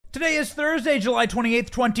Today is Thursday, July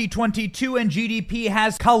 28th, 2022, and GDP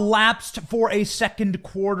has collapsed for a second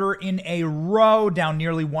quarter in a row, down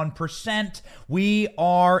nearly 1%. We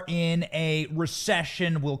are in a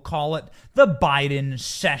recession. We'll call it the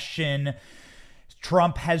BIDENCESSION.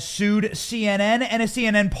 Trump has sued CNN, and a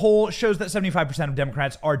CNN poll shows that 75% of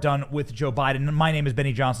Democrats are done with Joe Biden. My name is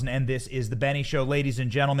Benny Johnson, and this is The Benny Show. Ladies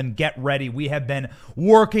and gentlemen, get ready. We have been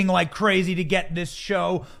working like crazy to get this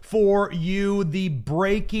show for you. The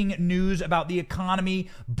breaking news about the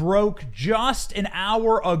economy broke just an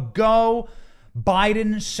hour ago.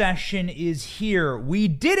 BIDENCESSION is here. We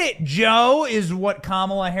did it, Joe, is what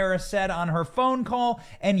Kamala Harris said on her phone call.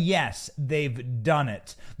 And yes, they've done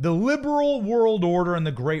it. The liberal world order and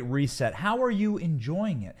the Great Reset. How are you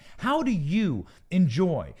enjoying it? How do you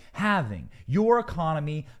enjoy having your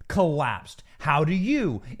economy collapsed? How do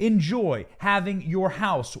you enjoy having your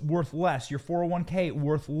house worth less, your 401k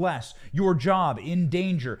worth less, your job in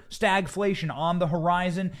danger, stagflation on the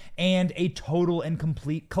horizon, and a total and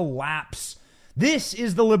complete collapse? This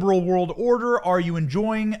is the liberal world order. Are you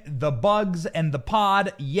enjoying the bugs and the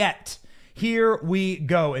pod yet? Here we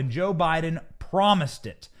go. And Joe Biden promised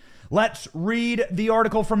it. Let's read the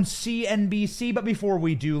article from CNBC. But before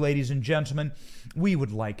we do, ladies and gentlemen, we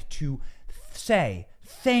would like to say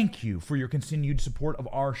thank you for your continued support of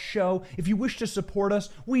our show. If you wish to support us,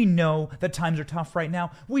 we know that times are tough right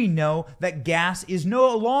now. We know that gas is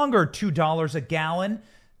no longer $2 a gallon.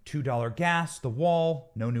 $2 gas, the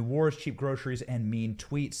wall, no new wars, cheap groceries, and mean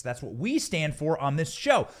tweets. That's what we stand for on this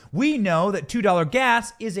show. We know that $2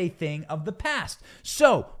 gas is a thing of the past.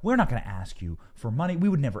 So we're not going to ask you for money. We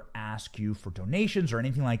would never ask you for donations or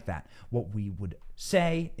anything like that. What we would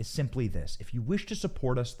say is simply this. If you wish to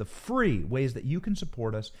support us, the free ways that you can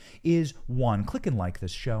support us is, one, click and like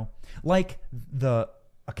this show. Like the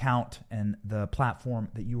account and the platform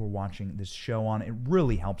that you are watching this show on. It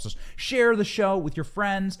really helps us. Share the show with your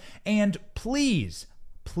friends, and please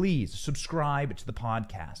subscribe to the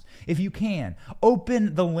podcast. If you can,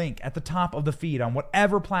 open the link at the top of the feed on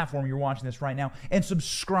whatever platform you're watching this right now and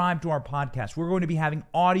subscribe to our podcast. We're going to be having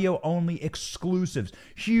audio-only exclusives,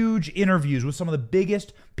 huge interviews with some of the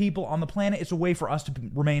biggest people on the planet. It's a way for us to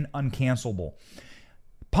remain uncancelable.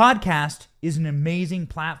 Podcast is an amazing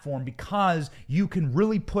platform because you can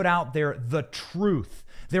really put out there the truth.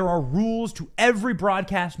 There are rules to every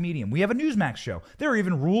broadcast medium. We have a Newsmax show. There are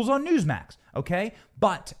even rules on Newsmax, okay?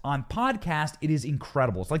 But on podcast, it is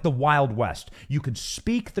incredible. It's like the Wild West. You can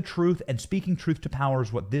speak the truth, and speaking truth to power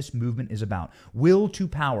is what this movement is about. Will to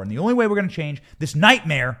power. And the only way we're going to change this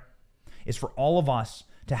nightmare is for all of us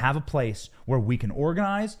to have a place where we can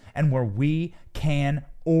organize and where we can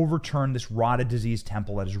overturn this rotted disease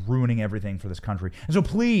temple that is ruining everything for this country. And so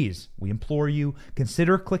please, we implore you,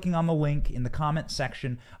 consider clicking on the link in the comment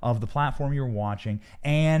section of the platform you're watching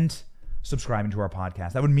and subscribing to our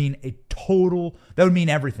podcast. That would mean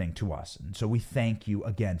everything to us. And so we thank you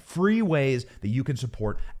again. Free ways that you can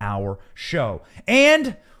support our show.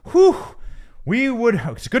 And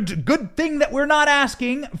it's a good thing that we're not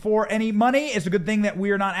asking for any money. It's a good thing that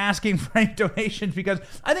we are not asking for any donations, because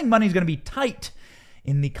I think money is going to be tight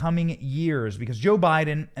in the coming years, because Joe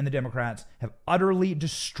Biden and the Democrats have utterly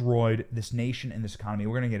destroyed this nation and this economy.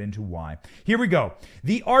 We're going to get into why. Here we go.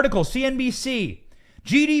 The article, CNBC,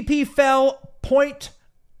 GDP fell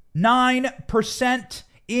 0.9%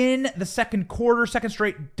 in the second quarter, second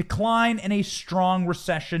straight decline and a strong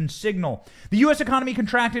recession signal. The U.S. economy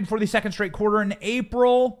contracted for the second straight quarter in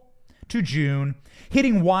April to June,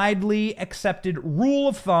 hitting widely accepted rule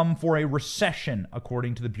of thumb for a recession,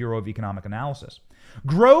 according to the Bureau of Economic Analysis.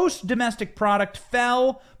 Gross domestic product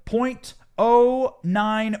fell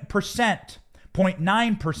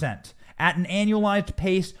 0.9% at an annualized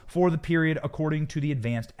pace for the period, according to the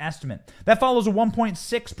advanced estimate. That follows a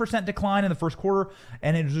 1.6% decline in the first quarter,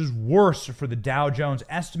 and it is worse for the Dow Jones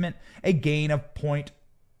estimate, a gain of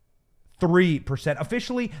 0.3%.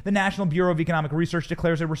 Officially, the National Bureau of Economic Research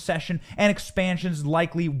declares a recession and expansions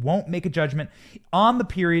likely won't make a judgment on the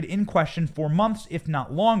period in question for months, if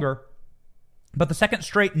not longer. But the second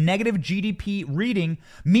straight negative GDP reading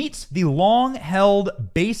meets the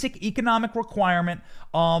long-held basic economic requirement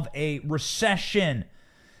of a recession.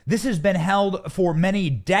 This has been held for many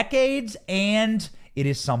decades, and it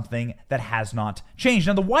is something that has not changed.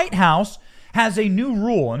 Now, the White House has a new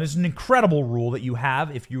rule, and it's an incredible rule that you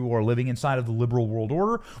have if you are living inside of the liberal world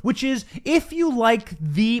order, which is if you like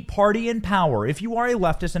the party in power, if you are a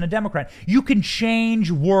leftist and a Democrat, you can change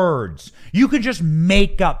words. You can just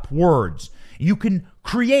make up words. You can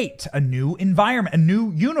create a new environment, a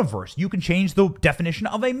new universe. You can change the definition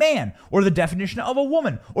of a man, or the definition of a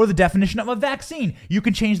woman, or the definition of a vaccine. You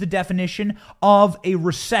can change the definition of a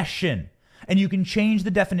recession, and you can change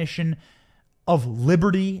the definition of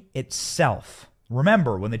liberty itself.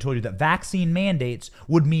 Remember when they told you that vaccine mandates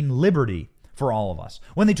would mean liberty for all of us.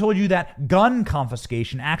 When they told you that gun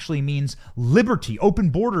confiscation actually means liberty. Open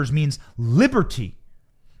borders means liberty.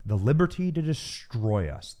 The liberty to destroy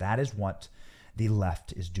us. That is what the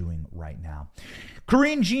left is doing right now.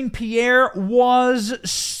 Karine Jean-Pierre was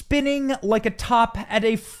spinning like a top at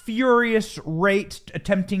a furious rate,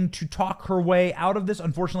 attempting to talk her way out of this.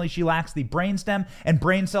 Unfortunately, she lacks the brainstem and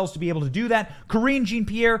brain cells to be able to do that. Karine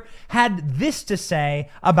Jean-Pierre had this to say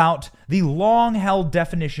about the long-held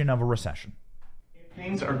definition of a recession.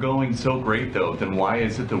 Things are going so great, though, then why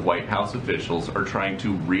is it the White House officials are trying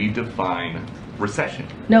to redefine recession?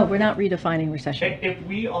 No, we're not redefining recession. If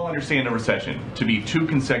we all understand a recession to be 2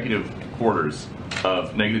 consecutive quarters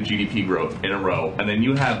of negative GDP growth in a row, and then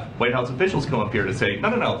you have White House officials come up here to say,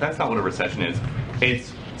 no, that's not what a recession is.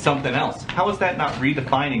 It's something else. How is that not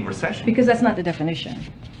redefining recession? Because that's not the definition.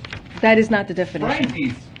 That is not the definition. Brian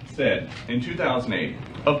Deese said in 2008,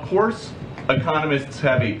 of course, economists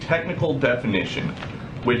have a technical definition,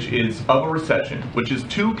 which is of a recession, which is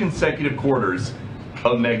 2 consecutive quarters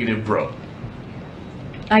of negative growth.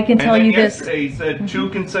 I can tell you this. Yesterday he said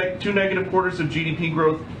 2 negative quarters of GDP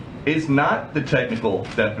growth is not the technical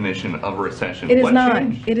definition of a recession. It is What not.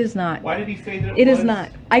 changed? It is not. Why did he say that? It is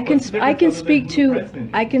not. I can speak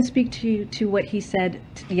to to what he said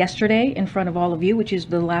yesterday in front of all of you, which is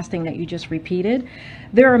the last thing that you just repeated.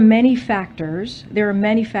 There are many factors.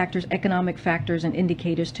 Economic factors and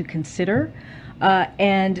indicators to consider,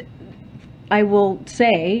 and I will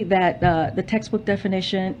say that the textbook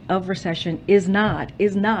definition of recession is not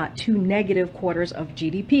 2 negative quarters of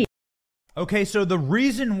GDP. Okay, so the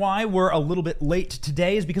reason why we're a little bit late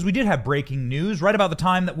today is because we did have breaking news. Right about the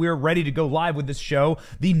time that we're ready to go live with this show,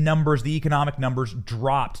 the economic numbers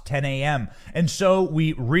dropped 10 a.m. And so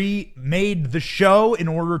we remade the show in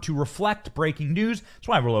order to reflect breaking news. That's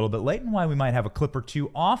why we're a little bit late and why we might have a clip or two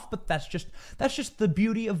off, but that's just the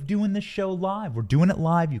beauty of doing this show live. We're doing it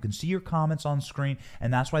live. You can see your comments on screen,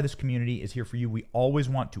 and that's why this community is here for you. We always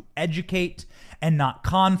want to educate and not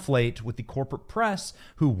conflate with the corporate press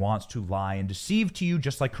who wants to lie and deceive to you,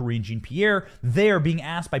 just like Karine Jean-Pierre. They're being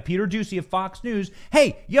asked by Peter Doocy of Fox News,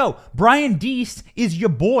 hey, Brian Deese is your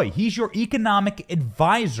boy. He's your economic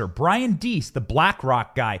advisor. Brian Deese, the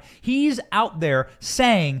BlackRock guy, he's out there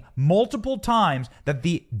saying multiple times that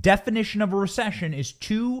the definition of a recession is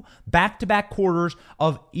 2 back-to-back quarters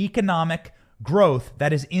of economic growth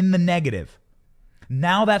that is in the negative.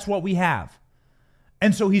 Now that's what we have.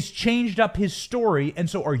 And so he's changed up his story. And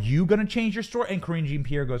so are you going to change your story? And Karine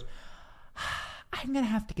Jean-Pierre goes, I'm going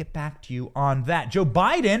to have to get back to you on that. Joe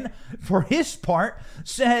Biden, for his part,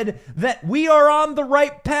 said that we are on the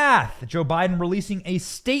right path. Joe Biden releasing a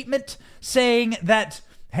statement saying that,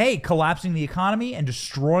 hey, collapsing the economy and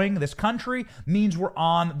destroying this country means we're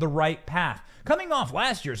on the right path. Coming off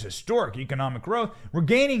last year's historic economic growth,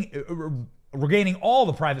 regaining all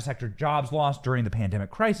the private sector jobs lost during the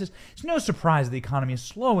pandemic crisis, it's no surprise the economy is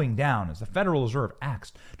slowing down as the Federal Reserve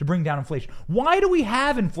acts to bring down inflation. Why do we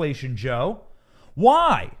have inflation, Joe?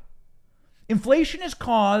 Why? Inflation is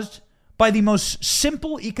caused by the most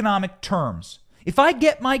simple economic terms. If I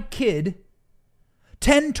get my kid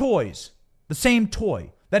 10 toys, the same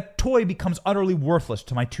toy, that toy becomes utterly worthless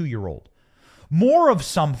to my 2-year-old. More of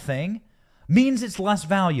something means it's less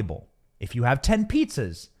valuable. If you have 10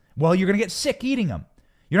 pizzas, well, you're going to get sick eating them.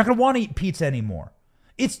 You're not going to want to eat pizza anymore.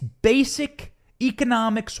 It's basic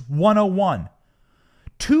economics 101.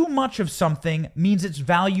 Too much of something means its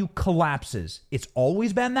value collapses. It's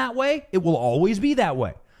always been that way. It will always be that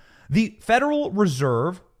way. The Federal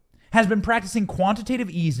Reserve has been practicing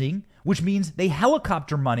quantitative easing, which means they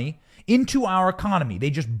helicopter money into our economy.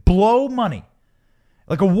 They just blow money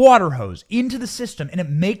like a water hose into the system, and it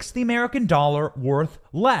makes the American dollar worth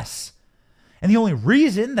less. And the only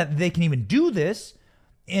reason that they can even do this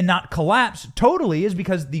and not collapse totally is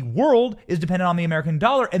because the world is dependent on the American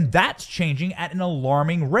dollar, and that's changing at an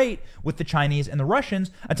alarming rate with the Chinese and the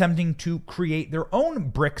Russians attempting to create their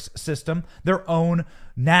own BRICS system, their own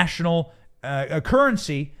national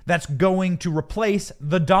currency that's going to replace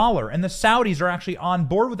the dollar. And the Saudis are actually on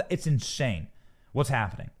board with that. It's insane what's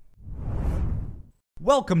happening.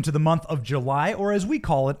 Welcome to the month of July, or as we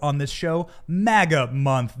call it on this show, MAGA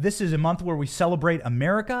month. This is a month where we celebrate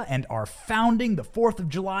America and our founding, the 4th of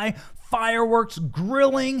July, fireworks,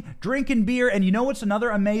 grilling, drinking beer. And you know what's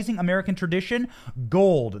another amazing American tradition?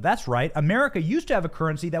 Gold. That's right. America used to have a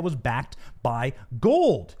currency that was backed by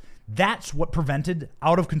gold. That's what prevented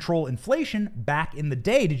out of control inflation back in the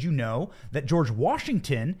day. Did you know that George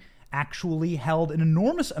Washington actually held an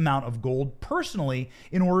enormous amount of gold personally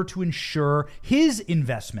in order to ensure his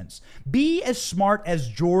investments? Be as smart as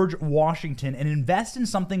George Washington and invest in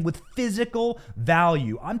something with physical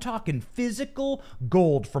value. I'm talking physical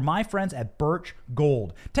gold for my friends at Birch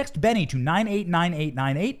Gold. Text Benny to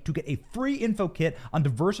 989898 to get a free info kit on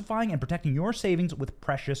diversifying and protecting your savings with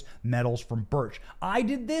precious metals from Birch. I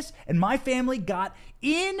did this and my family got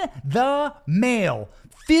in the mail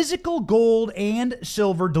physical gold and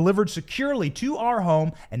silver delivered securely to our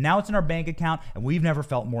home, and now it's in our bank account, and we've never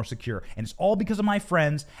felt more secure. And it's all because of my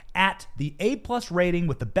friends at the A+ rating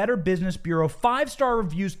with the Better Business Bureau, 5-star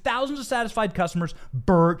reviews, thousands of satisfied customers,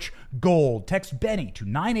 Birch Gold. Text Benny to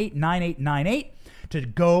 989898 to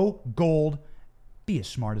go gold. Be as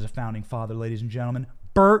smart as a founding father, ladies and gentlemen.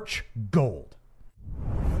 Birch Gold.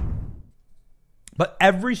 But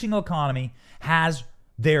every single economy has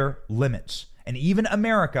their limits. And even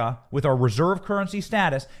America, with our reserve currency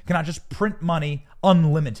status, cannot just print money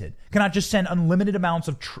unlimited. Cannot just send unlimited amounts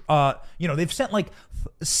of, they've sent like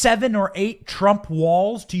 7 or 8 Trump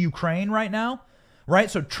walls to Ukraine right now,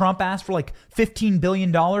 right? So Trump asked for like $15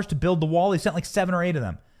 billion to build the wall. They sent like 7 or 8 of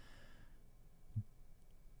them.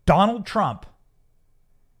 Donald Trump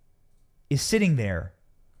is sitting there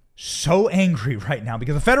so angry right now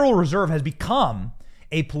because the Federal Reserve has become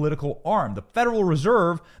a political arm. The Federal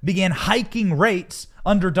Reserve began hiking rates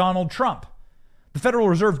under Donald Trump. The Federal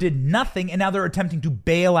Reserve did nothing, and now they're attempting to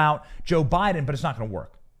bail out Joe Biden, but it's not going to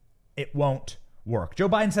work. It won't work. Joe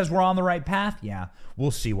Biden says we're on the right path. Yeah,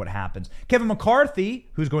 we'll see what happens. Kevin McCarthy,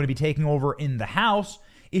 who's going to be taking over in the House,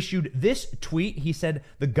 issued this tweet. He said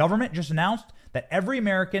the government just announced that every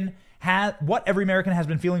American has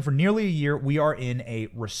been feeling for nearly a year. We are in a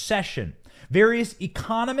recession. Various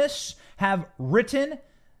economists have written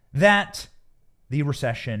that the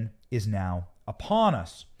recession is now upon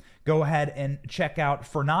us. Go ahead and check out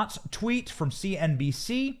Fernat's tweet from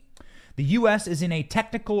CNBC. The U.S. is in a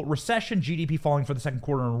technical recession, GDP falling for the second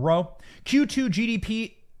quarter in a row. Q2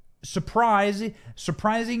 GDP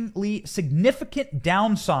surprisingly significant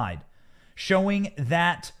downside, showing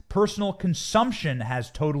that personal consumption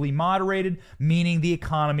has totally moderated, meaning the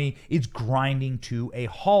economy is grinding to a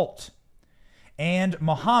halt. And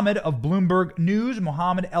Mohammed El Iran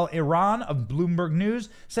of Bloomberg News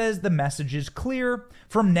says the message is clear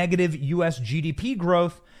from negative U.S. GDP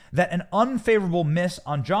growth that an unfavorable miss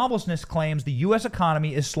on joblessness claims the U.S.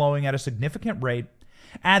 economy is slowing at a significant rate.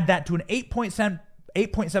 Add that to an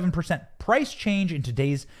 8.7% price change in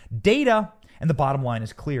today's data, and the bottom line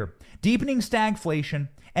is clear. Deepening stagflation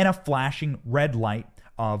and a flashing red light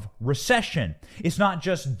of recession. It's not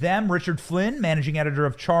just them. Richard Flynn, managing editor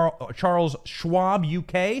of Charles Schwab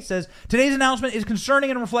UK, says today's announcement is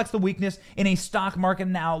concerning and reflects the weakness in a stock market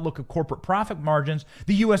and outlook of corporate profit margins.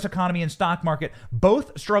 The U.S. economy and stock market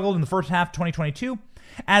both struggled in the first half of 2022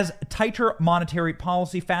 as tighter monetary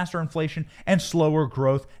policy, faster inflation, and slower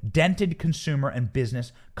growth dented consumer and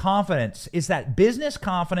business confidence. It's that business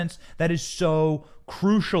confidence that is so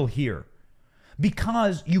crucial here.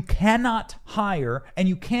 Because you cannot hire and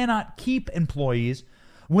you cannot keep employees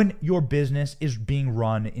when your business is being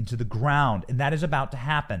run into the ground. And that is about to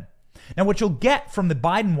happen. Now, what you'll get from the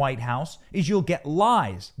Biden White House is you'll get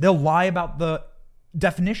lies. They'll lie about the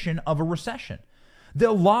definition of a recession.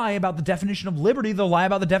 They'll lie about the definition of liberty. They'll lie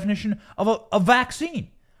about the definition of a vaccine.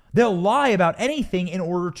 They'll lie about anything in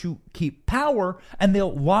order to keep power. And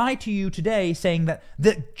they'll lie to you today saying that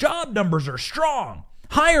the job numbers are strong.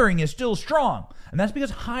 Hiring is still strong. And that's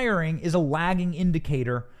because hiring is a lagging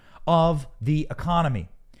indicator of the economy.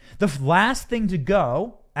 The last thing to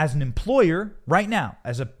go as an employer right now,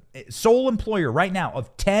 as a sole employer right now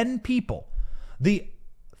of 10 people, the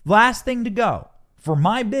last thing to go for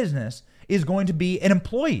my business is going to be an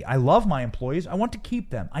employee. I love my employees. I want to keep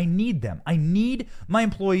them. I need them. I need my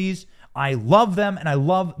employees. I love them and I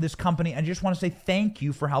love this company. I just want to say thank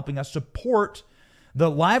you for helping us support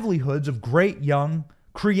the livelihoods of great young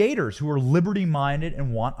creators who are liberty-minded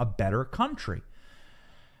and want a better country.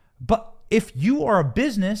 But if you are a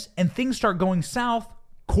business and things start going south,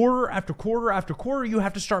 quarter after quarter after quarter, you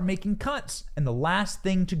have to start making cuts. And the last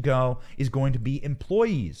thing to go is going to be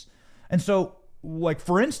employees. And so, like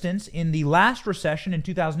for instance, in the last recession in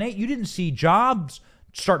 2008, you didn't see jobs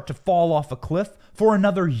start to fall off a cliff for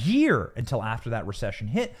another year until after that recession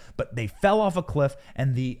hit, but they fell off a cliff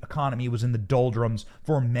and the economy was in the doldrums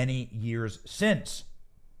for many years since.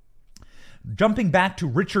 Jumping back to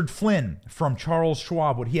Richard Flynn from Charles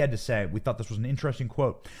Schwab, what he had to say, we thought this was an interesting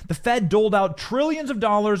quote. The Fed doled out trillions of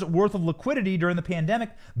dollars worth of liquidity during the pandemic,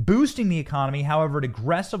 boosting the economy. However, it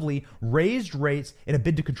aggressively raised rates in a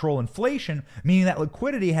bid to control inflation, meaning that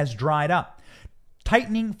liquidity has dried up.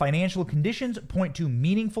 Tightening financial conditions point to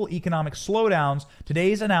meaningful economic slowdowns.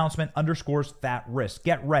 Today's announcement underscores that risk.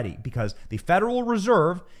 Get ready, because the Federal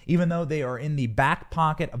Reserve, even though they are in the back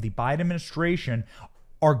pocket of the Biden administration,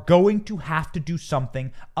 are going to have to do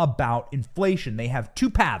something about inflation. They have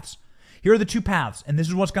two paths. Here are the two paths, and this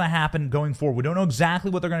is what's going to happen going forward. We don't know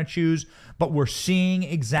exactly what they're going to choose, but we're seeing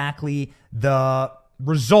exactly the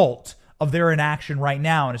result of their inaction right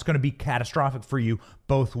now, and it's going to be catastrophic for you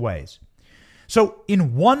both ways. So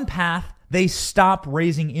in one path, they stop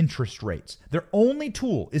raising interest rates. Their only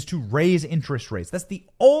tool is to raise interest rates. That's the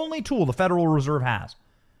only tool the Federal Reserve has.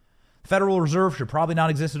 The Federal Reserve should probably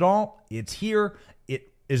not exist at all. It's here.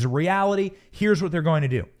 It is a reality. Here's what they're going to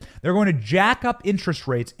do. They're going to jack up interest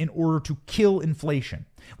rates in order to kill inflation.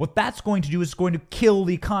 What that's going to do is going to kill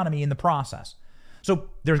the economy in the process. So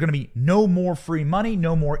there's going to be no more free money,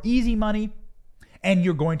 no more easy money, and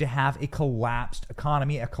you're going to have a collapsed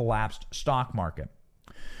economy, a collapsed stock market.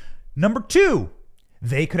 Number two,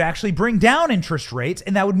 they could actually bring down interest rates,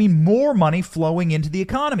 and that would mean more money flowing into the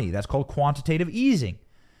economy. That's called quantitative easing.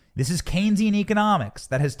 This is Keynesian economics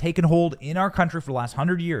that has taken hold in our country for the last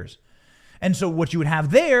 100 years. And so what you would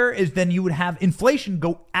have there is then you would have inflation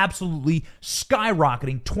go absolutely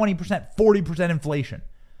skyrocketing, 20%, 40% inflation.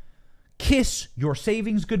 Kiss your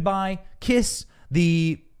savings goodbye. Kiss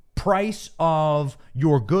the price of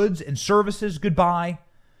your goods and services goodbye.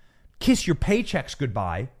 Kiss your paychecks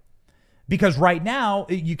goodbye. Because right now,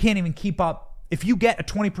 you can't even keep up. If you get a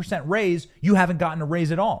 20% raise, you haven't gotten a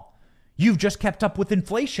raise at all. You've just kept up with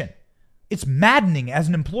inflation. It's maddening as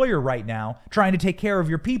an employer right now trying to take care of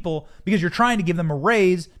your people because you're trying to give them a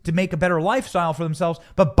raise to make a better lifestyle for themselves,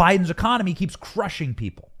 but Biden's economy keeps crushing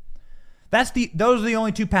people. Those are the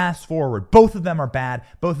only two paths forward. Both of them are bad.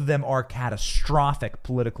 Both of them are catastrophic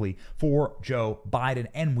politically for Joe Biden.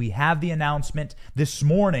 And we have the announcement this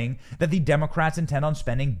morning that the Democrats intend on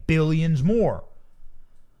spending billions more.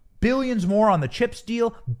 Billions more on the CHIPS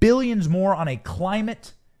deal, billions more on a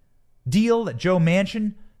climate deal that Joe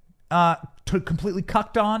Manchin completely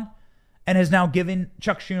cucked on and has now given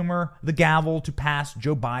Chuck Schumer the gavel to pass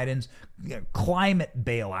Joe Biden's climate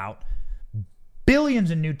bailout. Billions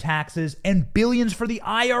in new taxes and billions for the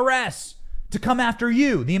IRS to come after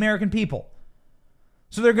you, the American people.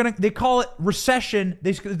 So they call it recession.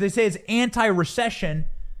 They say it's anti-recession,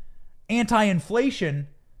 anti-inflation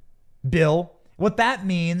bill. What that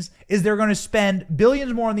means is they're going to spend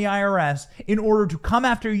billions more on the IRS in order to come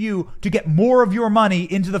after you to get more of your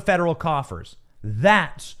money into the federal coffers.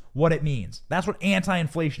 That's what it means. That's what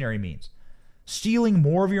anti-inflationary means. Stealing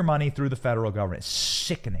more of your money through the federal government. It's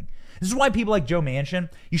sickening. This is why people like Joe Manchin,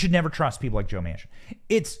 you should never trust people like Joe Manchin.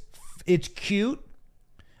 It's cute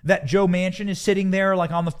that Joe Manchin is sitting there like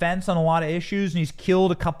on the fence on a lot of issues and he's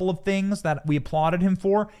killed a couple of things that we applauded him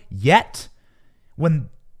for. Yet, when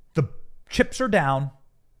the chips are down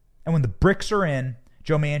and when the bricks are in,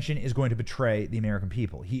 Joe Manchin is going to betray the American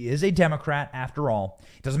people. He is a Democrat after all.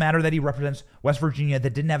 It doesn't matter that he represents West Virginia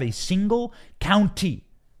that didn't have a single county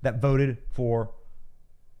that voted for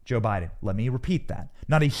Joe Biden. Let me repeat that.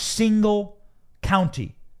 Not a single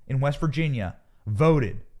county in West Virginia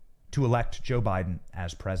voted to elect Joe Biden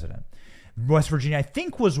as president. West Virginia, I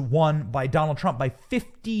think, was won by Donald Trump by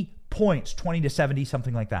 50 points, 20-70,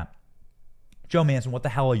 something like that. Joe Manchin, what the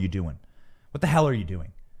hell are you doing? What the hell are you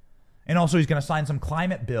doing? And also, he's going to sign some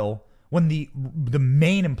climate bill when the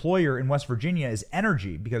main employer in West Virginia is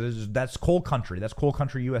energy, because that's coal country. That's coal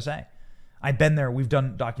country USA. I've been there. We've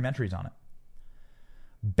done documentaries on it.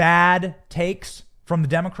 Bad takes from the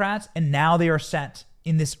Democrats, and now they are set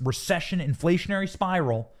in this recession inflationary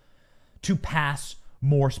spiral to pass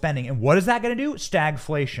more spending. And what is that going to do?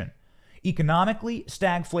 Stagflation. Economically,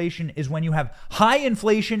 stagflation is when you have high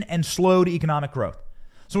inflation and slowed economic growth.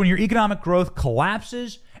 So when your economic growth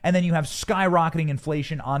collapses and then you have skyrocketing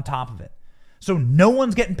inflation on top of it. So no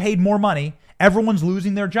one's getting paid more money, everyone's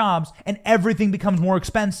losing their jobs, and everything becomes more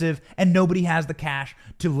expensive and nobody has the cash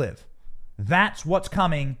to live. That's what's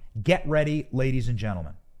coming. Get ready, ladies and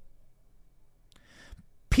gentlemen.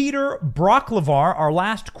 Peter Brocklevar, our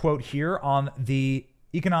last quote here on the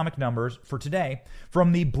economic numbers for today,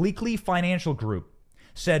 from the Bleakley Financial Group,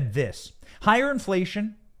 said this: higher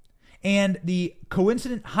inflation and the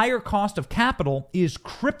coincident higher cost of capital is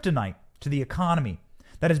kryptonite to the economy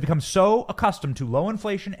that has become so accustomed to low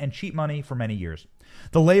inflation and cheap money for many years.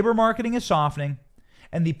 The labor market is softening,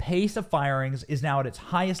 and the pace of firings is now at its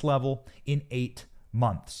highest level in 8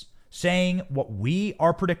 months, saying what we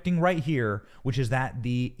are predicting right here, which is that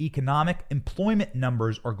the economic employment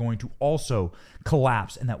numbers are going to also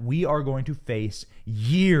collapse and that we are going to face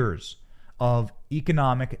years of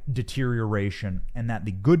economic deterioration and that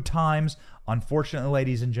the good times, unfortunately,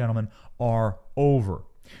 ladies and gentlemen, are over.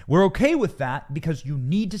 We're okay with that because you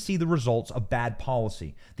need to see the results of bad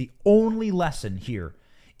policy. The only lesson here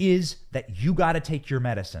is that you got to take your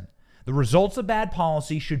medicine. The results of bad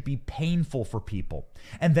policy should be painful for people.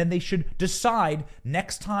 And then they should decide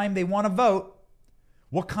next time they want to vote,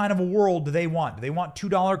 what kind of a world do they want? Do they want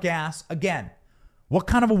 $2 gas? Again, what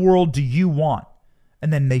kind of a world do you want?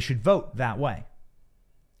 And then they should vote that way.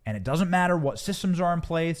 And it doesn't matter what systems are in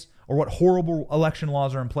place or what horrible election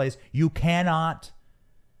laws are in place. You cannot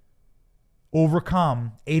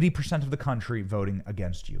overcome 80% of the country voting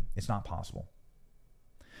against you. It's not possible.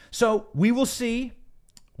 So we will see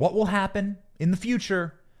what will happen in the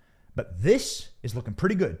future, but this is looking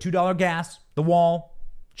pretty good. $2 gas, the wall,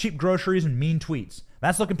 cheap groceries, and mean tweets.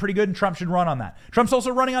 That's looking pretty good, and Trump should run on that. Trump's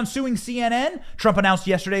also running on suing CNN. Trump announced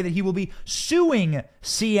yesterday that he will be suing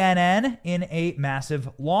CNN in a massive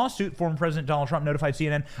lawsuit. Former President Donald Trump notified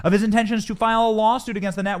CNN of his intentions to file a lawsuit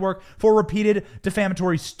against the network for repeated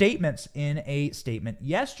defamatory statements in a statement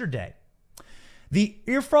yesterday. The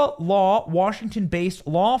IRFA Law, Washington-based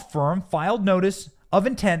law firm, filed notice of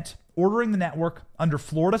intent ordering the network under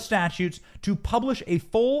Florida statutes to publish a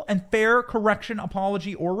full and fair correction,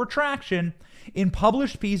 apology, or retraction in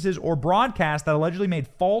published pieces or broadcasts that allegedly made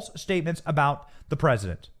false statements about the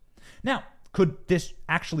president. Now, could this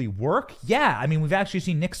actually work? Yeah. I mean, we've actually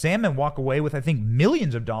seen Nick Sandmann walk away with, I think,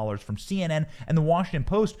 millions of dollars from CNN and the Washington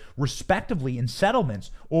Post, respectively, in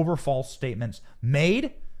settlements over false statements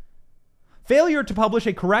made. Failure to publish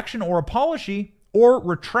a correction or apology or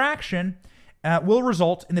retraction will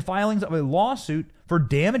result in the filings of a lawsuit for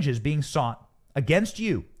damages being sought against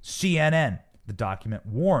you, CNN. The document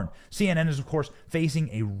warned. CNN is, of course, facing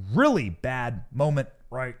a really bad moment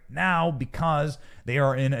right now because they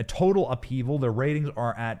are in a total upheaval. Their ratings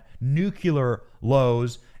are at nuclear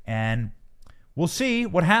lows, and we'll see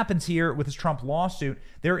what happens here with this Trump lawsuit.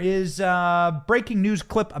 There is a breaking news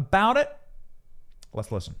clip about it.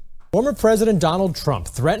 Let's listen. Former President Donald Trump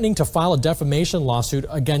threatening to file a defamation lawsuit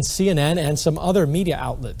against CNN and some other media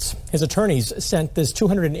outlets. His attorneys sent this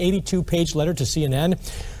 282-page letter to CNN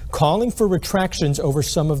calling for retractions over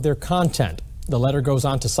some of their content. The letter goes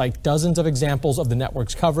on to cite dozens of examples of the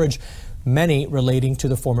network's coverage, many relating to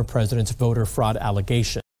the former president's voter fraud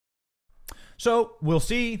allegation. So we'll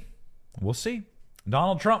see. We'll see.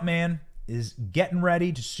 Donald Trump, man, is getting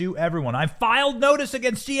ready to sue everyone. I filed notice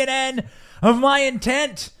against CNN of my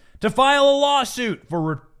intent to file a lawsuit for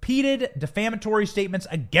repeated defamatory statements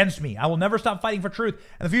against me. I will never stop fighting for truth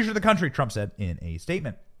and the future of the country, Trump said in a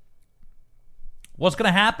statement. What's going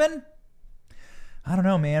to happen? I don't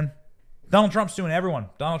know, man. Donald Trump's suing everyone.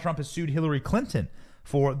 Donald Trump has sued Hillary Clinton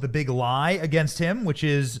for the big lie against him, which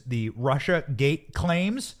is the Russia-gate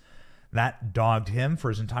claims. That dogged him for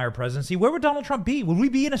his entire presidency. Where would Donald Trump be? Would we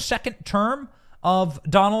be in a second term of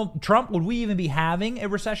Donald Trump? Would we even be having a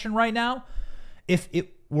recession right now if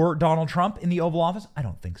it were Donald Trump in the Oval Office? I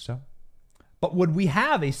don't think so. But would we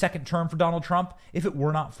have a second term for Donald Trump if it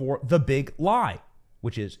were not for the big lie,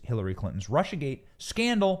 which is Hillary Clinton's Russiagate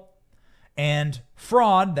scandal and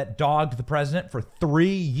fraud that dogged the president for 3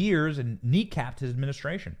 years and kneecapped his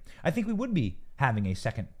administration? I think we would be having a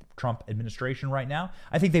second Trump administration right now.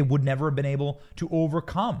 I think they would never have been able to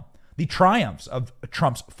overcome the triumphs of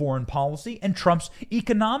Trump's foreign policy and Trump's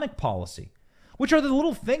economic policy, which are the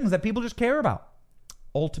little things that people just care about.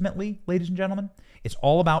 Ultimately, ladies and gentlemen, it's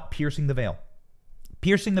all about piercing the veil.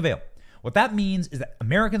 Piercing the veil. What that means is that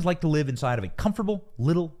Americans like to live inside of a comfortable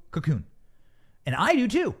little cocoon. And I do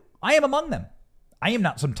too. I am among them. I am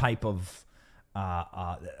not some type of,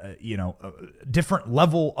 different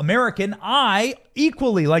level American. I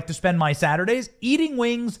equally like to spend my Saturdays eating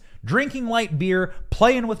wings, drinking light beer,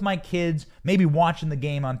 playing with my kids, maybe watching the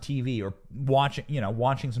game on TV or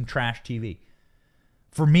watching some trash TV.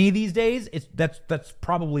 For me these days, that's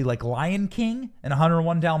probably like Lion King and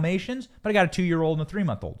 101 Dalmatians, but I got a 2-year-old and a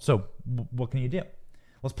 3-month-old. So what can you do?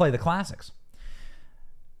 Let's play the classics.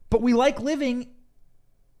 But we like living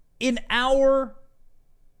in our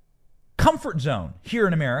comfort zone here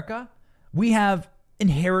in America. We have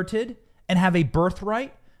inherited and have a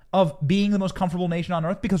birthright of being the most comfortable nation on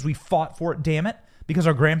earth because we fought for it, damn it, because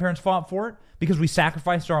our grandparents fought for it, because we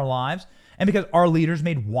sacrificed our lives, and because our leaders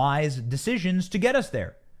made wise decisions to get us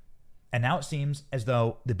there. And now it seems as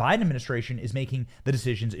though the Biden administration is making the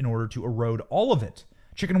decisions in order to erode all of it.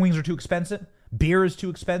 Chicken wings are too expensive. Beer is too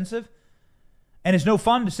expensive. And it's no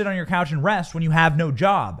fun to sit on your couch and rest when you have no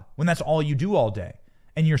job, when that's all you do all day,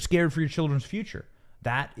 and you're scared for your children's future.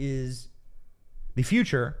 That is the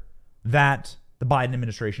future that the Biden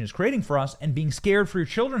administration is creating for us, and being scared for your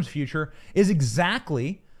children's future is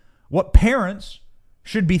exactly what parents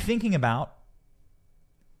should be thinking about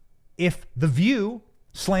if The View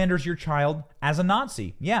slanders your child as a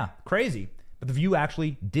Nazi. Yeah, crazy. But The View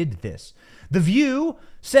actually did this. The View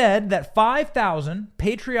said that 5,000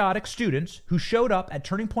 patriotic students who showed up at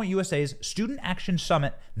Turning Point USA's Student Action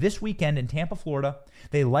Summit this weekend in Tampa, Florida,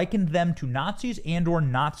 they likened them to Nazis and or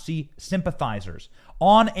Nazi sympathizers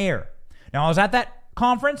on air. Now, I was at that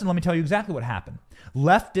conference, and let me tell you exactly what happened.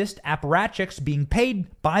 Leftist apparatchiks being paid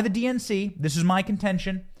by the DNC, this is my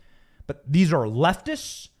contention, but these are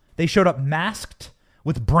leftists. They showed up masked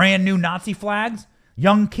with brand new Nazi flags.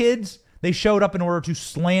 Young kids, they showed up in order to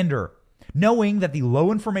slander, knowing that the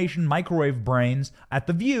low information microwave brains at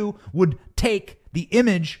The View would take the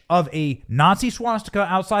image of a Nazi swastika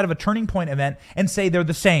outside of a Turning Point event and say they're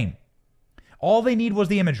the same. All they need was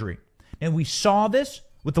the imagery. And we saw this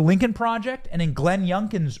with the Lincoln Project and in Glenn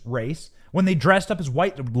Youngkin's race when they dressed up as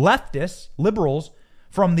white leftists, liberals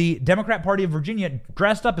from the Democrat Party of Virginia,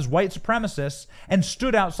 dressed up as white supremacists and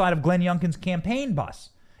stood outside of Glenn Youngkin's campaign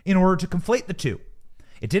bus in order to conflate the two.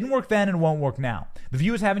 It didn't work then and it won't work now. The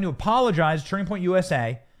View is having to apologize to Turning Point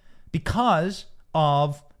USA because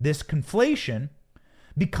of this conflation,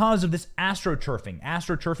 because of this astroturfing.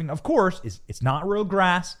 Astroturfing, of course, it's not real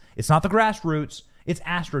grass. It's not the grassroots. It's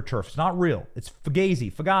astroturf. It's not real. It's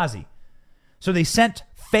Fugazi. So they sent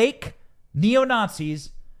fake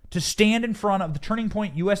neo-Nazis to stand in front of the Turning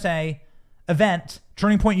Point USA event.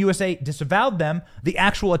 Turning Point USA disavowed them. The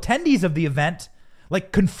actual attendees of the event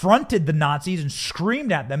confronted the Nazis and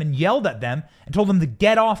screamed at them and yelled at them and told them to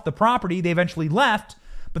get off the property. They eventually left,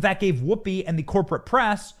 but that gave Whoopi and the corporate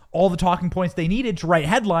press all the talking points they needed to write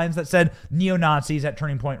headlines that said neo-Nazis at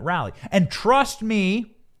Turning Point rally. And trust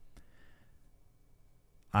me,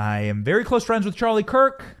 I am very close friends with Charlie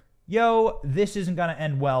Kirk. Yo, this isn't going to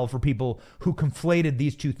end well for people who conflated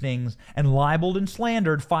these two things and libeled and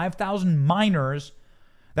slandered 5,000 minors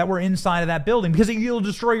that were inside of that building, because it'll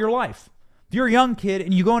destroy your life. If you're a young kid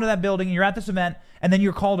and you go into that building and you're at this event and then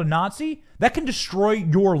you're called a Nazi, that can destroy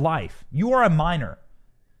your life. You are a minor.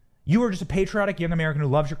 You are just a patriotic young American who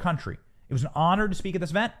loves your country. It was an honor to speak at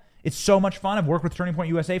this event. It's so much fun. I've worked with Turning Point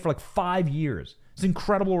USA for 5 years. It's an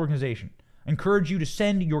incredible organization. I encourage you to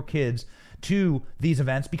send your kids to these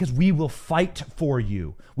events because we will fight for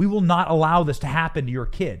you. We will not allow this to happen to your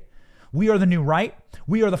kid. We are the new right.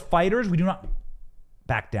 We are the fighters. We do not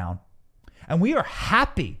back down. And we are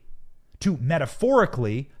happy to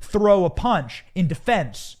metaphorically throw a punch in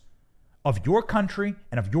defense of your country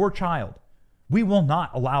and of your child. We will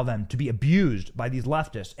not allow them to be abused by these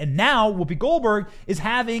leftists. And now Whoopi Goldberg is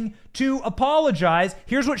having to apologize.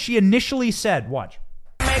 Here's what she initially said. Watch.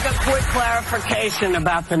 Make a quick clarification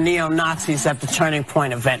about the neo-Nazis at the Turning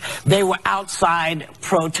Point event. They were outside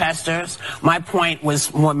protesters. My point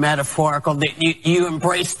was more metaphorical, that you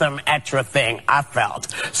embraced them at your thing, I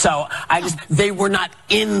felt. So they were not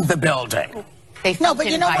in the building. No, but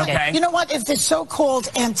you know what? Okay. You know what? If the so-called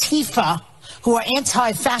Antifa, who are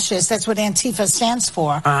anti-fascist, that's what Antifa stands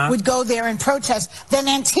for, would go there and protest, then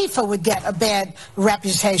Antifa would get a bad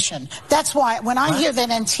reputation. That's why when I hear that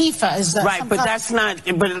Antifa is right, but that's not.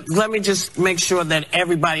 But let me just make sure that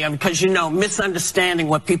everybody, because misunderstanding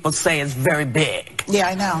what people say is very big. Yeah,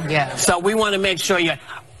 I know. Yeah. So we want to make sure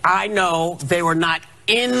I know they were not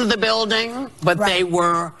in the building, but they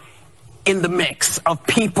were in the mix of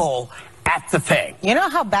people at the thing. You know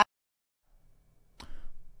how bad.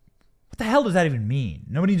 What the hell does that even mean?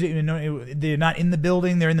 Nobody's even know. They're not in the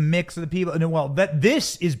building. They're in the mix of the people. No, well,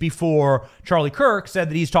 this is before Charlie Kirk said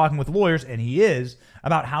that he's talking with lawyers, and he is,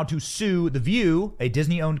 about how to sue The View, a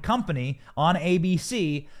Disney-owned company, on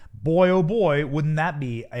ABC. Boy, oh boy, wouldn't that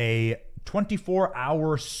be a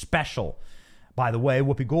 24-hour special. By the way,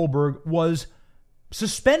 Whoopi Goldberg was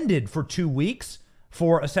suspended for 2 weeks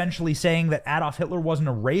for essentially saying that Adolf Hitler wasn't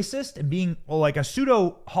a racist and being a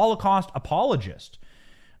pseudo-Holocaust apologist.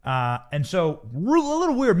 And so a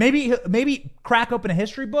little weird. Maybe crack open a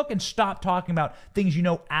history book and stop talking about things you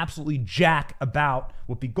know absolutely jack about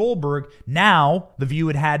Whoopi Goldberg. Now The View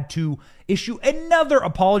had to issue another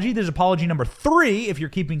apology. This is apology number 3, if you're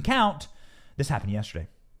keeping count. This happened yesterday.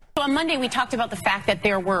 So on Monday, we talked about the fact that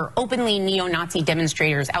there were openly neo-Nazi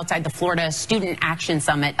demonstrators outside the Florida Student Action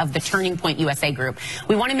Summit of the Turning Point USA group.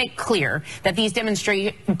 We want to make clear that these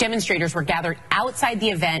demonstrators were gathered outside the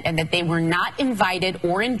event and that they were not invited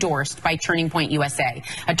or endorsed by Turning Point USA.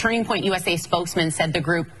 A Turning Point USA spokesman said the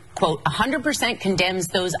group quote, 100% condemns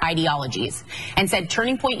those ideologies, and said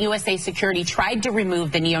Turning Point USA Security tried to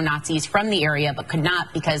remove the neo-Nazis from the area but could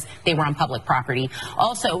not because they were on public property.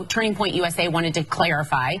 Also, Turning Point USA wanted us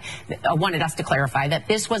to clarify that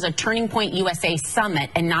this was a Turning Point USA summit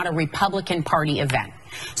and not a Republican Party event.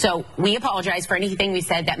 So we apologize for anything we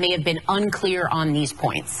said that may have been unclear on these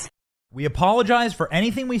points. We apologize for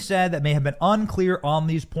anything we said that may have been unclear on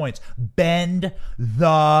these points. Bend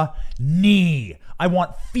the knee. I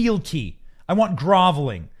want fealty. I want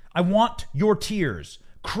groveling. I want your tears.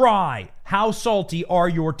 Cry. How salty are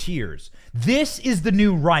your tears? This is the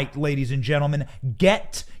new right, ladies and gentlemen.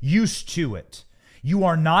 Get used to it. You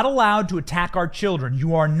are not allowed to attack our children.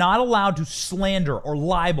 You are not allowed to slander or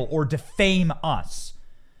libel or defame us.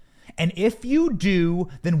 And if you do,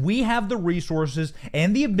 then we have the resources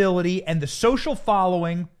and the ability and the social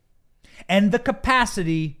following and the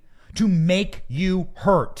capacity to make you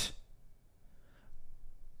hurt.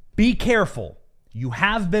 Be careful. You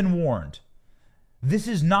have been warned. This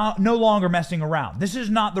is no longer messing around. This is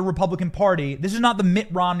not the Republican Party. This is not the Mitt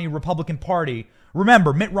Romney Republican Party.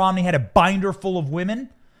 Remember, Mitt Romney had a binder full of women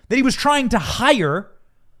that he was trying to hire.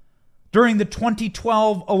 During the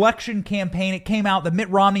 2012 election campaign, it came out that Mitt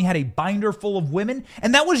Romney had a binder full of women,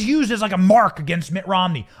 and that was used as like a mark against Mitt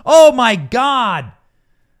Romney. Oh my God.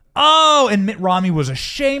 Oh, and Mitt Romney was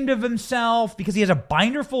ashamed of himself because he has a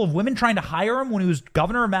binder full of women trying to hire him when he was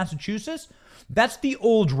governor of Massachusetts. That's the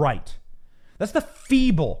old right. That's the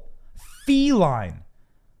feeble, feline,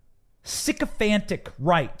 sycophantic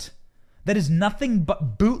right that is nothing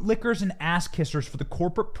but bootlickers and ass kissers for the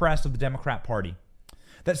corporate press of the Democrat Party.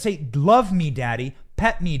 That say, love me, daddy,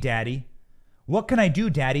 pet me, daddy. What can I do,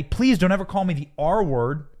 daddy? Please don't ever call me the R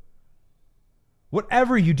word.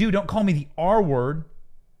 Whatever you do, don't call me the R word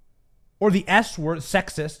or the S word,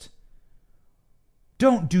 sexist.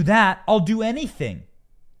 Don't do that. I'll do anything.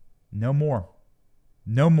 No more.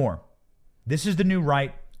 No more. This is the new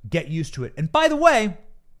right. Get used to it. And by the way,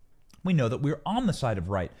 we know that we're on the side of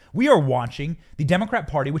right. We are watching the Democrat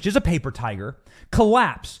Party, which is a paper tiger,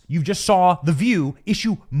 collapse. You just saw The View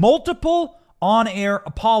issue multiple on-air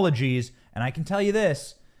apologies. And I can tell you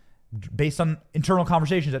this, based on internal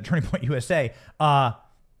conversations at Turning Point USA, not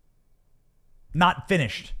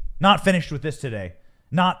finished. Not finished with this today.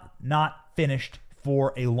 Not finished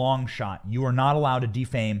for a long shot. You are not allowed to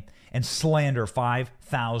defame and slander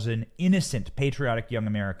 5,000 innocent, patriotic young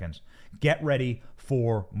Americans. Get ready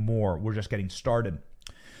for more. We're just getting started.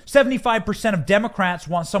 75% of Democrats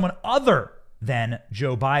want someone other than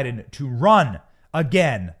Joe Biden to run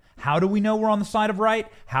again. How do we know we're on the side of right?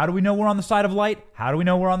 How do we know we're on the side of light? How do we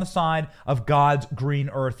know we're on the side of God's green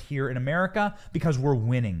earth here in America? Because we're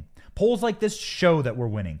winning. Polls like this show that we're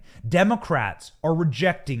winning. Democrats are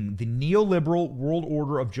rejecting the neoliberal world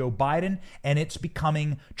order of Joe Biden, and it's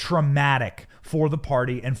becoming traumatic for the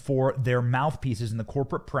party and for their mouthpieces in the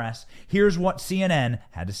corporate press. Here's what CNN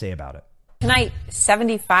had to say about it. Tonight,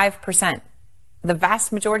 75%, the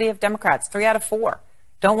vast majority of Democrats, 3 out of 4,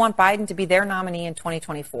 don't want Biden to be their nominee in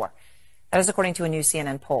 2024. That is according to a new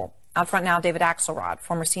CNN poll. Out front now, David Axelrod,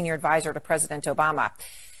 former senior advisor to President Obama.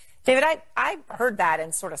 David, I heard that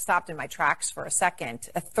and sort of stopped in my tracks for a second.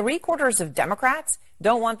 3/4 of Democrats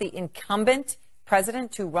don't want the incumbent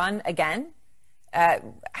president to run again.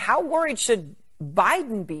 How worried should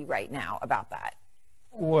Biden be right now about that?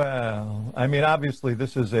 Well, I mean, obviously,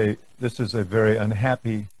 this is a very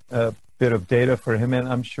unhappy bit of data for him, and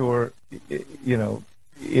I'm sure, it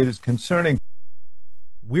is concerning.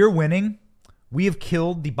 We're winning. We have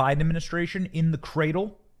killed the Biden administration in the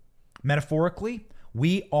cradle, metaphorically.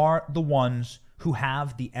 We are the ones who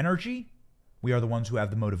have the energy. We are the ones who have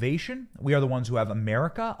the motivation. We are the ones who have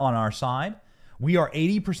America on our side. We are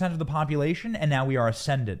 80% of the population, and now we are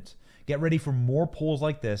ascendant. Get ready for more polls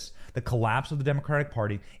like this. The collapse of the Democratic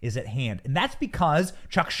Party is at hand. And that's because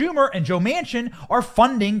Chuck Schumer and Joe Manchin are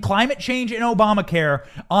funding climate change and Obamacare.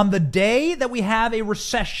 On the day that we have a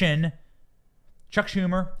recession, Chuck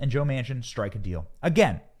Schumer and Joe Manchin strike a deal.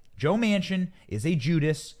 Again, Joe Manchin is a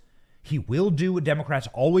Judas. He will do what Democrats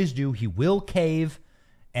always do. He will cave.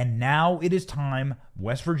 And now it is time,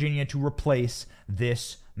 West Virginia, to replace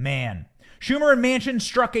this man. Schumer and Manchin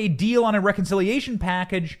struck a deal on a reconciliation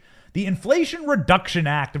package, the Inflation Reduction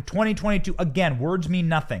Act of 2022. Again, words mean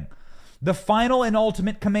nothing. The final and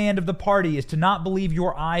ultimate command of the party is to not believe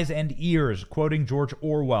your eyes and ears, quoting George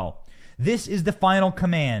Orwell. This is the final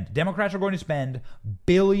command. Democrats are going to spend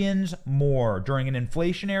billions more during an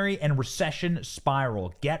inflationary and recession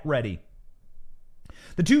spiral. Get ready.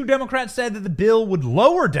 The two Democrats said that the bill would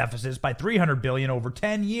lower deficits by $300 billion over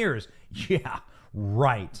 10 years. Yeah,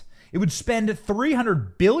 right. It would spend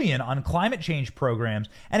 $300 billion on climate change programs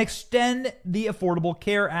and extend the Affordable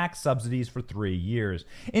Care Act subsidies for 3 years.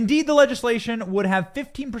 Indeed, the legislation would have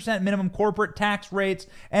 15% minimum corporate tax rates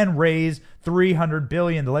and raise $300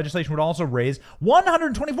 billion. The legislation would also raise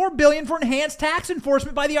 $124 billion for enhanced tax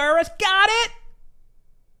enforcement by the IRS. Got it?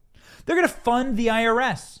 They're going to fund the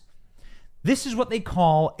IRS. This is what they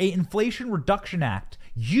call an Inflation Reduction Act.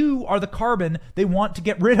 You are the carbon they want to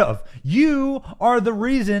get rid of. You are the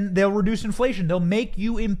reason they'll reduce inflation. They'll make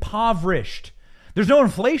you impoverished. There's no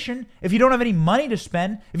inflation if you don't have any money to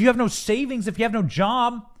spend, if you have no savings, if you have no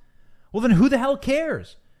job. Well, then who the hell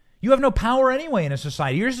cares? You have no power anyway in a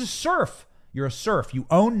society. You're just a serf. You're a serf. You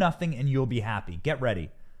own nothing and you'll be happy. Get ready.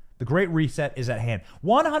 The Great Reset is at hand.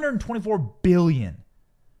 $124 billion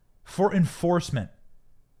for enforcement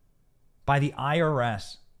by the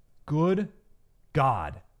IRS. Good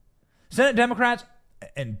God. Senate Democrats,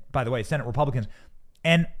 and by the way, Senate Republicans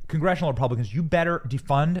and congressional Republicans, you better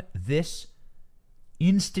defund this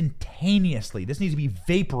instantaneously. This needs to be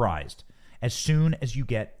vaporized as soon as you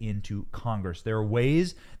get into Congress. There are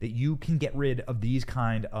ways that you can get rid of these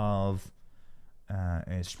kind of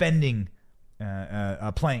spending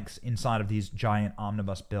planks inside of these giant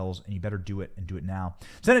omnibus bills, and you better do it and do it now.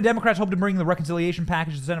 Senate Democrats hope to bring the reconciliation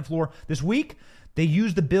package to the Senate floor this week. They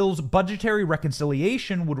use the bill's budgetary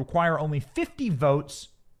reconciliation would require only 50 votes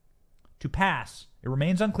to pass. It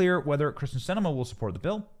remains unclear whether Kristen Sinema will support the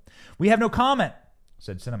bill. We have no comment,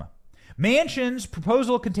 said Sinema. Manchin's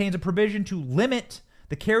proposal contains a provision to limit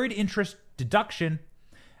the carried interest deduction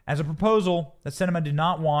as a proposal that Sinema did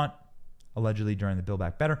not want, allegedly during the Build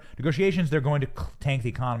Back Better negotiations. They're going to tank the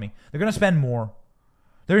economy. They're going to spend more.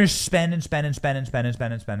 They're going to spend and spend and spend and spend and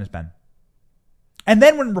spend and spend and spend. And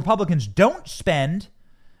then when Republicans don't spend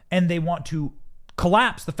and they want to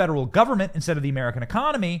collapse the federal government instead of the American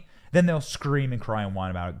economy, then they'll scream and cry and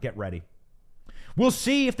whine about it. Get ready. We'll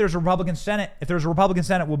see if there's a Republican Senate. If there's a Republican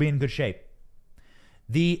Senate, we'll be in good shape.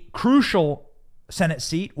 The crucial Senate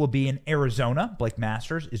seat will be in Arizona. Blake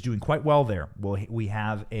Masters is doing quite well there. We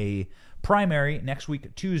have a primary next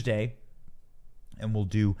week, Tuesday, and we'll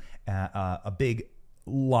do a big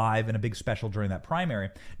live and a big special during that primary.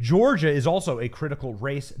 Georgia is also a critical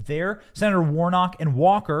race there. Senator Warnock and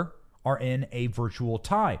Walker are in a virtual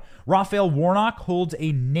tie. Raphael Warnock holds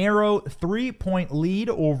a narrow 3-point lead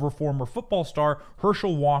over former football star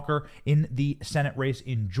Herschel Walker in the Senate race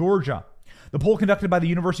in Georgia. The poll conducted by the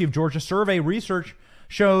University of Georgia Survey Research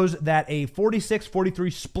shows that a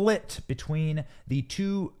 46-43 split between the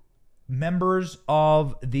two members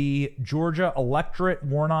of the Georgia electorate.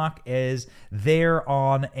 Warnock is there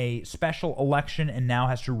on a special election and now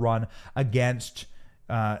has to run against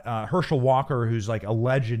Herschel Walker, who's like a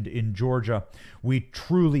legend in Georgia. We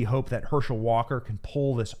truly hope that Herschel Walker can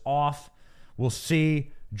pull this off. We'll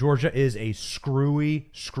see. Georgia is a screwy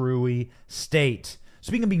state.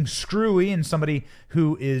 Speaking of being screwy and somebody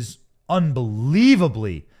who is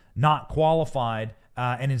unbelievably not qualified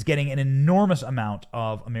and is getting an enormous amount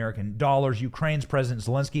of American dollars, Ukraine's President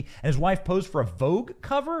Zelensky and his wife posed for a Vogue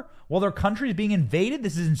cover while their country is being invaded.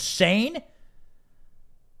 This is insane.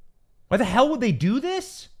 Why the hell would they do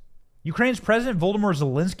this? Ukraine's President Volodymyr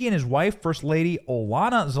Zelensky and his wife, First Lady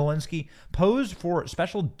Olana Zelensky, posed for a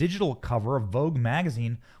special digital cover of Vogue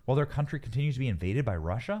magazine while their country continues to be invaded by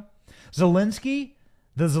Russia. The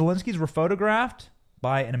Zelenskys were photographed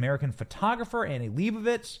by an American photographer, Annie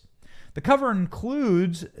Leibovitz. The cover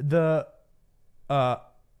includes the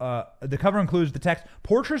text,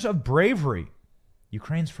 "Portraits of Bravery,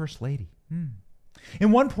 Ukraine's First Lady."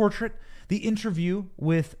 In one portrait, the interview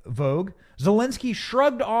with Vogue, Zelensky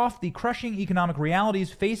shrugged off the crushing economic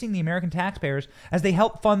realities facing the American taxpayers as they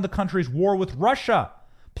help fund the country's war with Russia,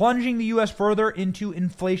 plunging the U.S. further into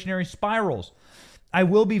inflationary spirals. I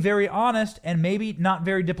will be very honest and maybe not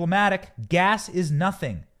very diplomatic. Gas is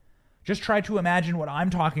nothing. Just try to imagine what I'm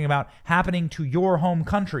talking about happening to your home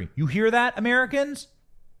country. You hear that, Americans?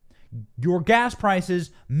 Your gas prices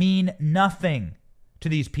mean nothing to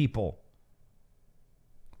these people.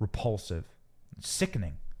 Repulsive,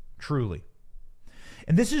 sickening, truly.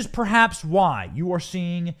 And this is perhaps why you are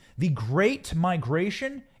seeing the great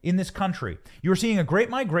migration in this country. You are seeing a great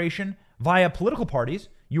migration via political parties.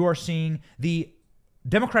 You are seeing the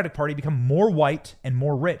Democratic Party become more white and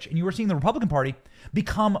more rich. And you are seeing the Republican Party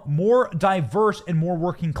become more diverse and more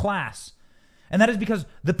working class. And that is because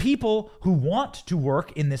the people who want to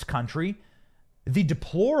work in this country, the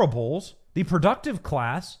deplorables, the productive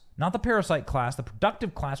class, not the parasite class, the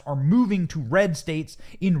productive class, are moving to red states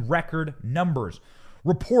in record numbers.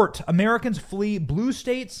 Report, Americans flee blue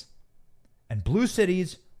states and blue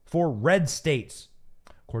cities for red states.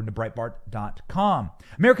 according to Breitbart.com.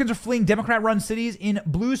 Americans are fleeing Democrat-run cities in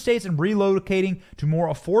blue states and relocating to more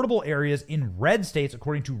affordable areas in red states,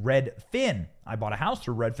 according to Redfin. I bought a house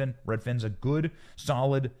through Redfin. Redfin's a good,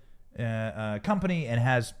 solid company and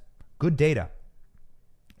has good data.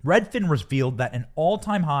 Redfin revealed that an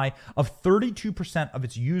all-time high of 32% of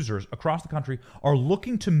its users across the country are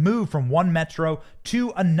looking to move from one metro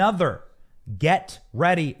to another. Get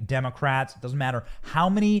ready, Democrats. It doesn't matter how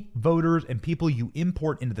many voters and people you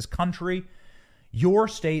import into this country, your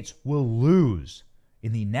states will lose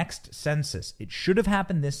in the next census. It should have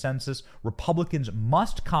happened this census. Republicans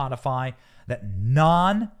must codify that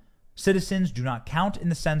non-citizens do not count in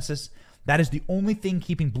the census. That is the only thing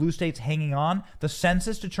keeping blue states hanging on. The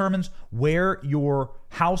census determines where your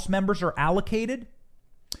House members are allocated.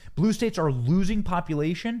 Blue states are losing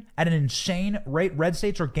population at an insane rate. Red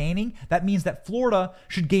states are gaining. That means that Florida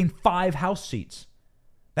should gain 5 House seats.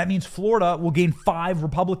 That means Florida will gain 5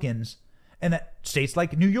 Republicans, and that states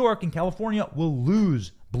like New York and California will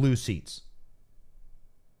lose blue seats.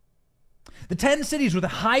 The 10 cities with the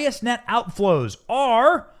highest net outflows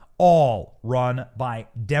are all run by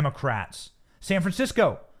Democrats. San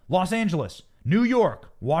Francisco, Los Angeles, New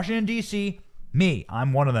York, Washington, D.C., me.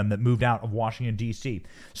 I'm one of them that moved out of Washington, D.C.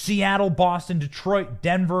 Seattle, Boston, Detroit,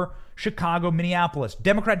 Denver, Chicago, Minneapolis.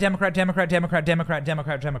 Democrat, Democrat, Democrat, Democrat, Democrat,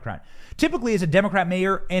 Democrat, Democrat. Typically, it's a Democrat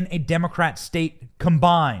mayor and a Democrat state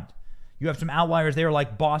combined. You have some outliers there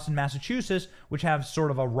like Boston, Massachusetts, which have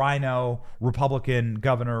sort of a rhino Republican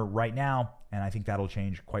governor right now, and I think that'll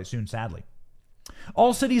change quite soon, sadly.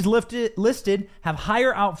 All cities listed have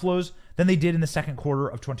higher outflows than they did in the second quarter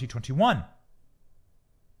of 2021.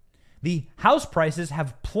 The house prices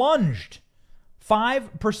have plunged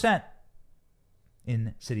 5%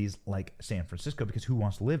 in cities like San Francisco, because who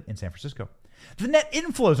wants to live in San Francisco? The net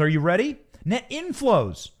inflows, are you ready? Net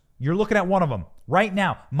inflows. You're looking at one of them right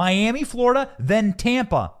now. Miami, Florida, then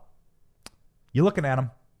Tampa. You're looking at them.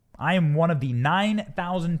 I am one of the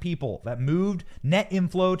 9,000 people that moved net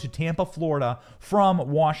inflow to Tampa, Florida from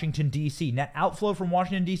Washington, D.C. Net outflow from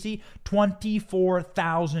Washington, D.C.,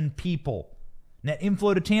 24,000 people. Net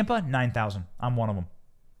inflow to Tampa, 9,000. I'm one of them.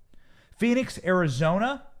 Phoenix,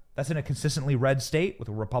 Arizona, that's in a consistently red state with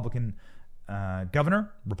a Republican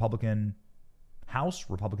governor, Republican House,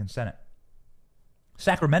 Republican Senate.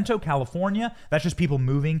 Sacramento, California, that's just people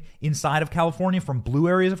moving inside of California from blue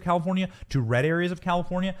areas of California to red areas of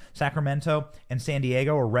California. Sacramento and San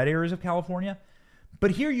Diego are red areas of California.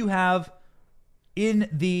 But here you have in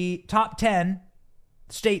the top 10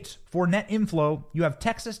 states for net inflow, you have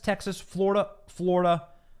Texas, Florida.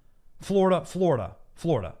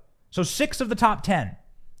 So 6 of the top 10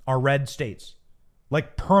 are red states,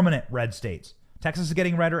 like permanent red states. Texas is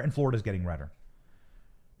getting redder and Florida is getting redder.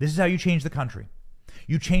 This is how you change the country.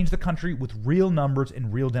 You change the country with real numbers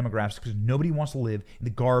and real demographics, because nobody wants to live in the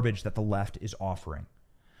garbage that the left is offering.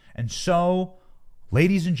 And so,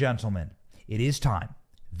 ladies and gentlemen, it is time.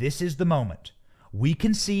 This is the moment. We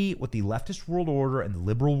can see what the leftist world order and the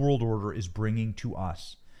liberal world order is bringing to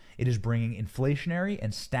us. It is bringing inflationary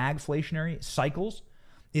and stagflationary cycles.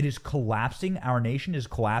 It is collapsing our nation, it is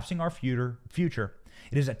collapsing our future.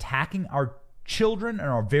 It is attacking our children and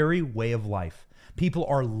our very way of life. People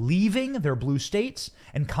are leaving their blue states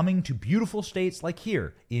and coming to beautiful states like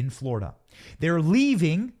here in Florida. They're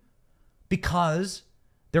leaving because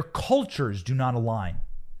their cultures do not align.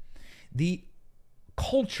 The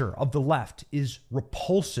culture of the left is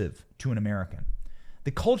repulsive to an American.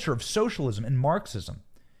 The culture of socialism and Marxism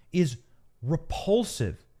is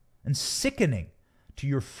repulsive and sickening to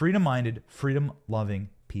your freedom-minded, freedom-loving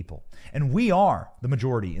people. And we are the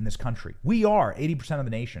majority in this country. We are 80% of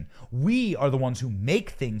the nation. We are the ones who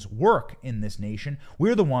make things work in this nation.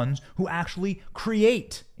 We're the ones who actually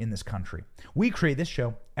create in this country. We create this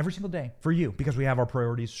show every single day for you because we have our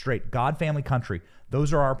priorities straight. God, family, country.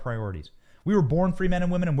 Those are our priorities. We were born free men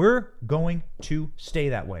and women, and we're going to stay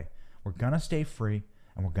that way. We're going to stay free,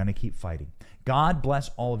 and we're going to keep fighting. God bless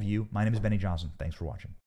all of you. My name is Benny Johnson. Thanks for watching.